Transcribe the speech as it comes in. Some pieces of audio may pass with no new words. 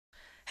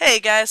Hey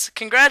guys,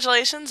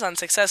 congratulations on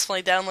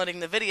successfully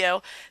downloading the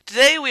video.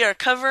 Today we are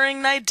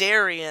covering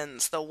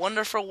Cnidarians, the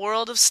wonderful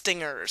world of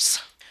stingers.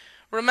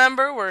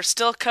 Remember, we're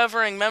still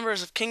covering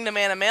members of kingdom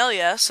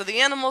Animalia, so the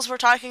animals we're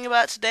talking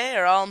about today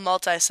are all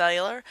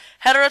multicellular,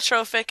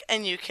 heterotrophic,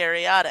 and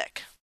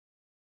eukaryotic.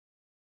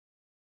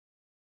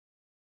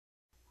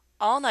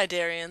 All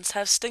cnidarians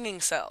have stinging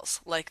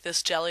cells, like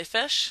this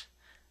jellyfish,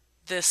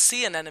 this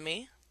sea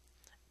anemone,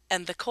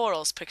 and the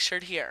corals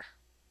pictured here.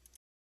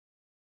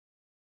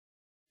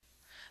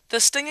 The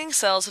stinging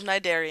cells of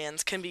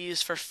cnidarians can be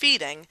used for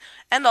feeding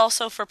and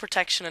also for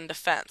protection and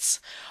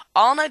defense.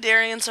 All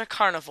cnidarians are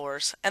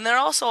carnivores, and they're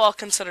also all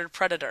considered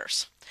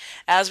predators.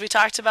 As we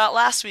talked about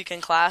last week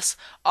in class,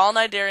 all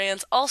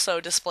cnidarians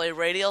also display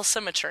radial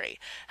symmetry,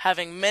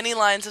 having many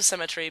lines of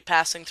symmetry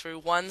passing through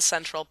one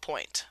central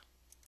point.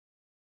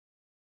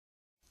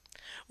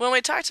 When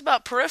we talked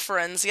about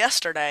peripherans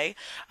yesterday,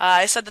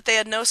 I said that they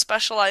had no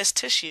specialized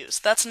tissues.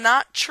 That's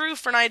not true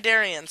for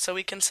cnidarians, so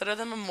we consider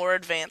them a more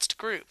advanced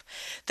group.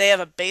 They have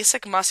a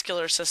basic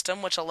muscular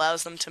system which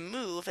allows them to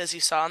move, as you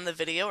saw in the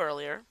video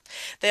earlier.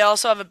 They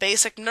also have a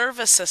basic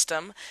nervous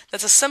system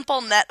that's a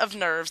simple net of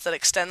nerves that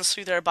extends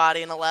through their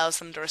body and allows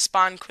them to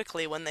respond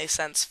quickly when they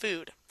sense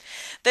food.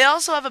 They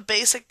also have a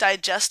basic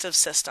digestive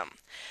system.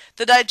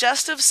 The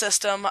digestive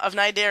system of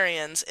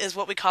cnidarians is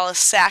what we call a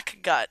sac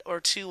gut,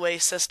 or two-way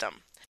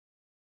system.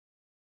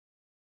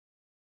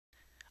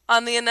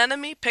 On the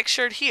anemone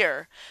pictured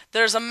here,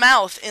 there's a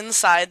mouth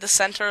inside the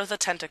center of the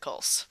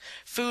tentacles.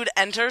 Food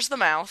enters the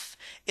mouth,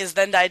 is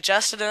then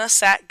digested in a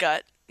sac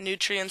gut,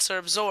 nutrients are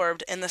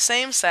absorbed in the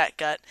same sac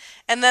gut,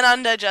 and then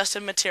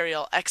undigested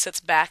material exits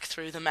back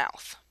through the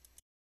mouth.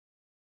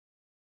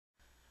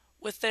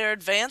 With their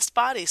advanced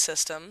body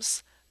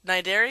systems,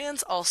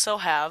 cnidarians also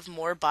have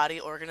more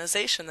body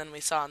organization than we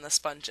saw in the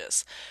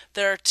sponges.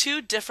 There are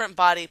two different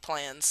body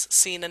plans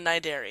seen in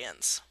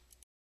cnidarians.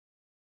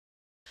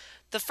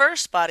 The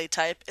first body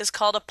type is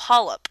called a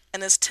polyp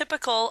and is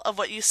typical of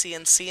what you see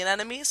in sea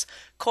anemones,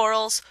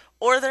 corals,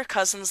 or their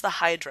cousins the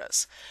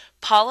hydras.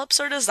 Polyps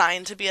are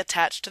designed to be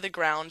attached to the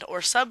ground or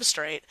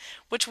substrate,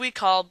 which we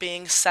call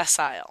being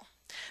sessile.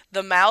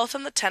 The mouth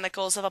and the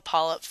tentacles of a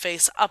polyp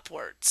face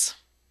upwards.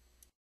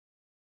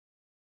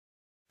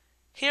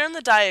 Here in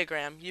the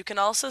diagram, you can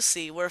also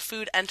see where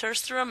food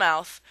enters through a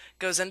mouth,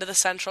 goes into the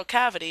central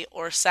cavity,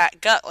 or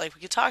sac gut like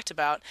we talked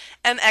about,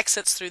 and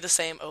exits through the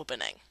same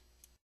opening.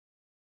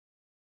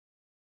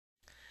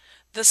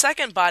 The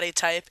second body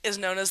type is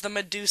known as the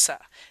medusa.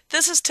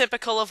 This is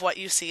typical of what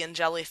you see in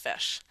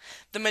jellyfish.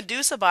 The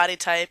medusa body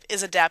type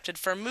is adapted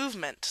for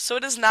movement, so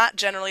it is not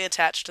generally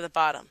attached to the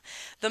bottom.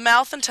 The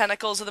mouth and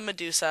tentacles of the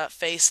medusa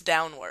face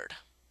downward.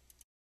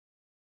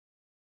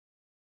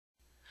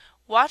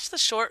 Watch the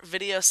short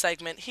video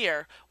segment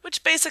here,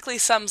 which basically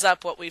sums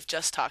up what we've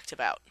just talked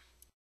about.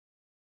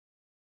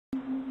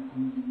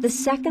 The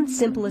second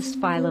simplest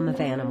phylum of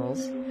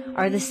animals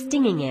are the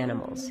stinging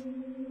animals.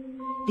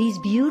 These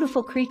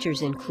beautiful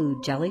creatures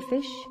include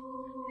jellyfish,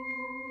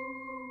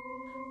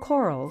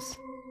 corals,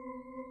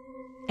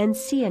 and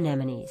sea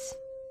anemones.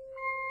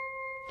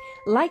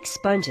 Like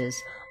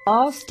sponges,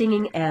 all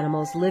stinging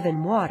animals live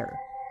in water,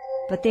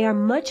 but they are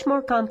much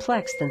more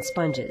complex than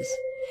sponges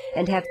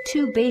and have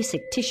two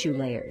basic tissue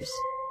layers.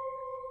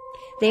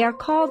 They are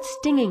called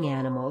stinging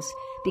animals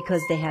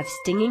because they have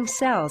stinging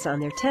cells on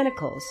their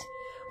tentacles,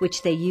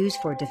 which they use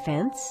for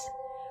defense,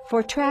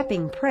 for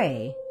trapping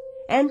prey,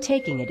 and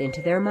taking it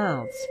into their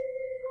mouths.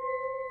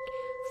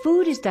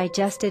 Food is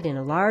digested in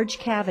a large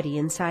cavity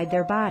inside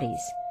their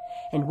bodies,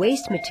 and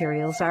waste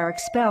materials are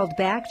expelled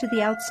back to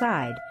the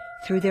outside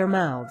through their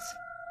mouths.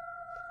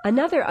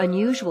 Another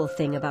unusual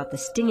thing about the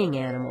stinging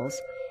animals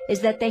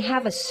is that they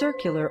have a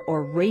circular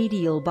or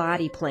radial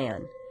body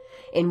plan,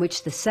 in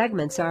which the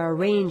segments are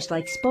arranged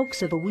like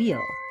spokes of a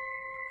wheel.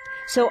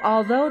 So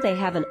although they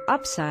have an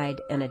upside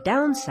and a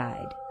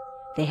downside,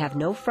 they have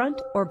no front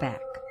or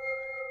back.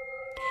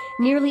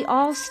 Nearly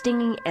all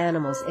stinging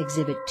animals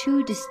exhibit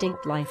two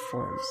distinct life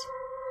forms.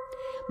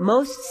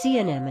 Most sea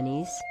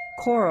anemones,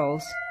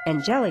 corals,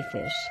 and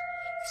jellyfish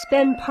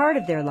spend part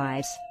of their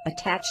lives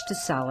attached to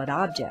solid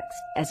objects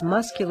as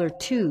muscular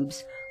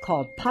tubes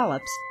called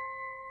polyps,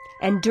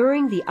 and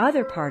during the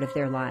other part of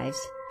their lives,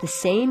 the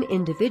same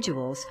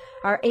individuals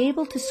are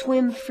able to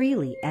swim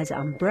freely as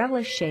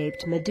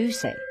umbrella-shaped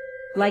medusae,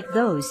 like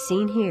those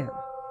seen here.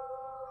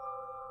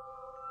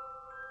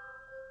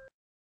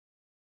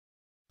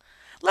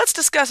 Let's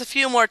discuss a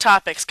few more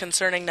topics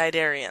concerning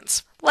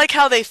cnidarians, like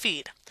how they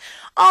feed.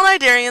 All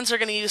cnidarians are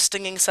going to use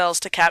stinging cells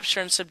to capture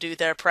and subdue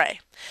their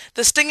prey.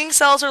 The stinging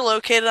cells are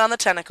located on the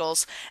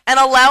tentacles and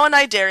allow a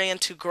cnidarian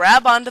to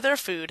grab onto their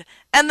food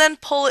and then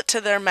pull it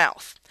to their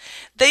mouth.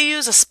 They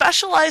use a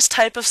specialized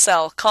type of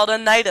cell called a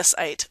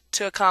cnidocyte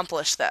to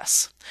accomplish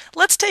this.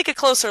 Let's take a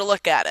closer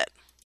look at it.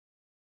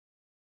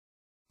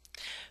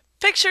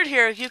 Pictured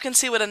here, you can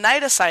see what a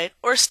cnidocyte,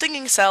 or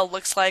stinging cell,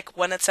 looks like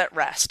when it's at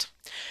rest.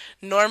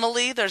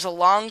 Normally, there's a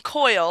long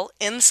coil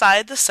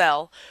inside the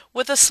cell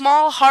with a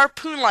small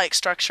harpoon-like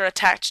structure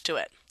attached to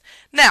it.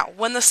 Now,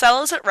 when the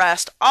cell is at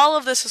rest, all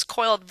of this is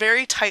coiled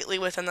very tightly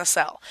within the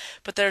cell,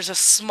 but there's a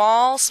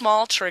small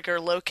trigger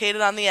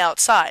located on the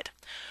outside.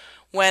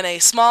 When a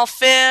small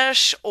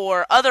fish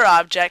or other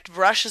object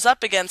brushes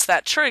up against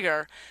that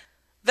trigger,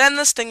 then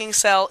the stinging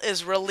cell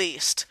is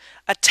released,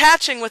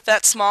 attaching with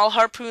that small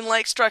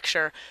harpoon-like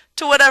structure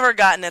to whatever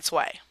got in its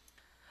way.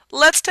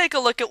 Let's take a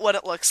look at what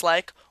it looks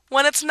like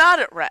when it's not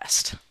at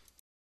rest.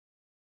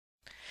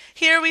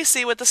 Here we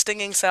see what the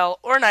stinging cell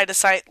or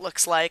cnidocyte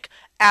looks like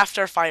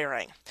after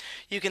firing.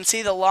 You can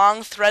see the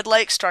long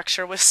thread-like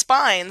structure with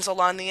spines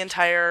along the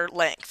entire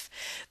length.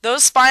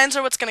 Those spines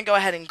are what's going to go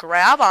ahead and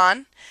grab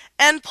on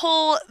and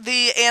pull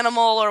the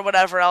animal or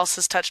whatever else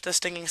has touched the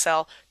stinging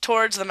cell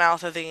towards the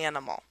mouth of the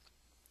animal.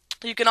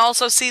 You can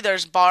also see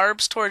there's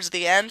barbs towards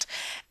the end,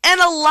 and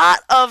a lot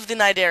of the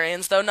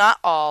cnidarians, though not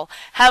all,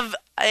 have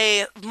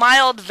a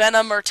mild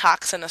venom or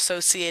toxin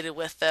associated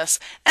with this,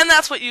 and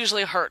that's what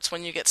usually hurts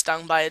when you get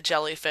stung by a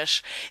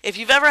jellyfish. If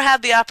you've ever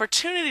had the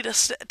opportunity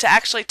to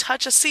actually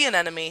touch a sea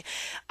anemone,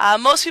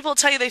 most people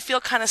tell you they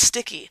feel kind of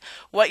sticky.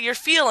 What you're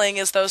feeling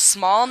is those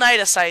small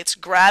cnidocytes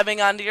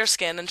grabbing onto your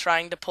skin and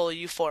trying to pull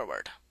you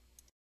forward.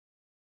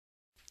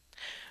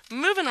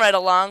 Moving right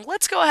along,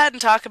 let's go ahead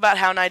and talk about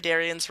how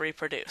cnidarians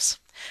reproduce.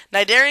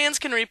 Cnidarians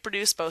can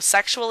reproduce both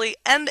sexually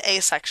and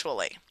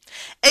asexually.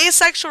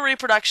 Asexual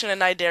reproduction in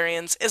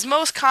cnidarians is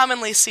most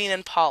commonly seen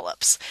in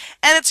polyps,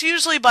 and it's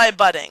usually by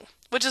budding,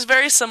 which is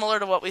very similar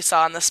to what we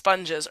saw in the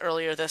sponges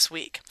earlier this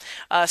week.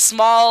 A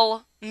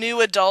small new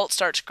adult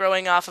starts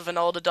growing off of an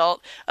old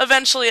adult.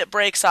 Eventually it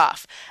breaks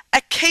off.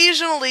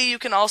 Occasionally you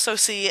can also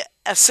see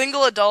a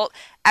single adult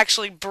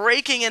actually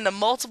breaking into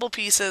multiple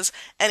pieces,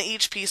 and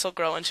each piece will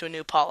grow into a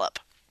new polyp.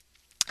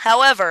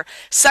 However,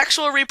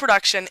 sexual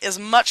reproduction is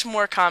much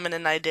more common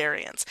in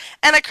cnidarians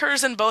and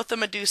occurs in both the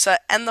medusa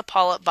and the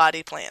polyp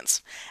body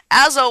plans.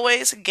 As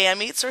always,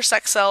 gametes or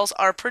sex cells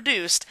are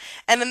produced,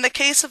 and in the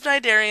case of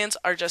cnidarians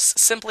are just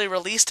simply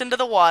released into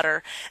the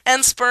water,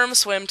 and sperm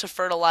swim to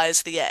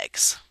fertilize the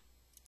eggs.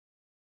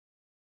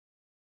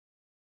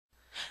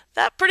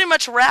 That pretty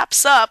much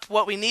wraps up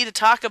what we need to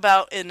talk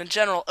about in a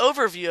general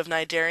overview of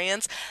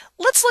cnidarians.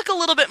 Let's look a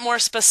little bit more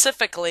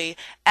specifically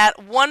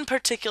at one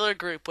particular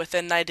group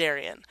within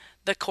cnidarian,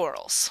 the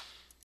corals.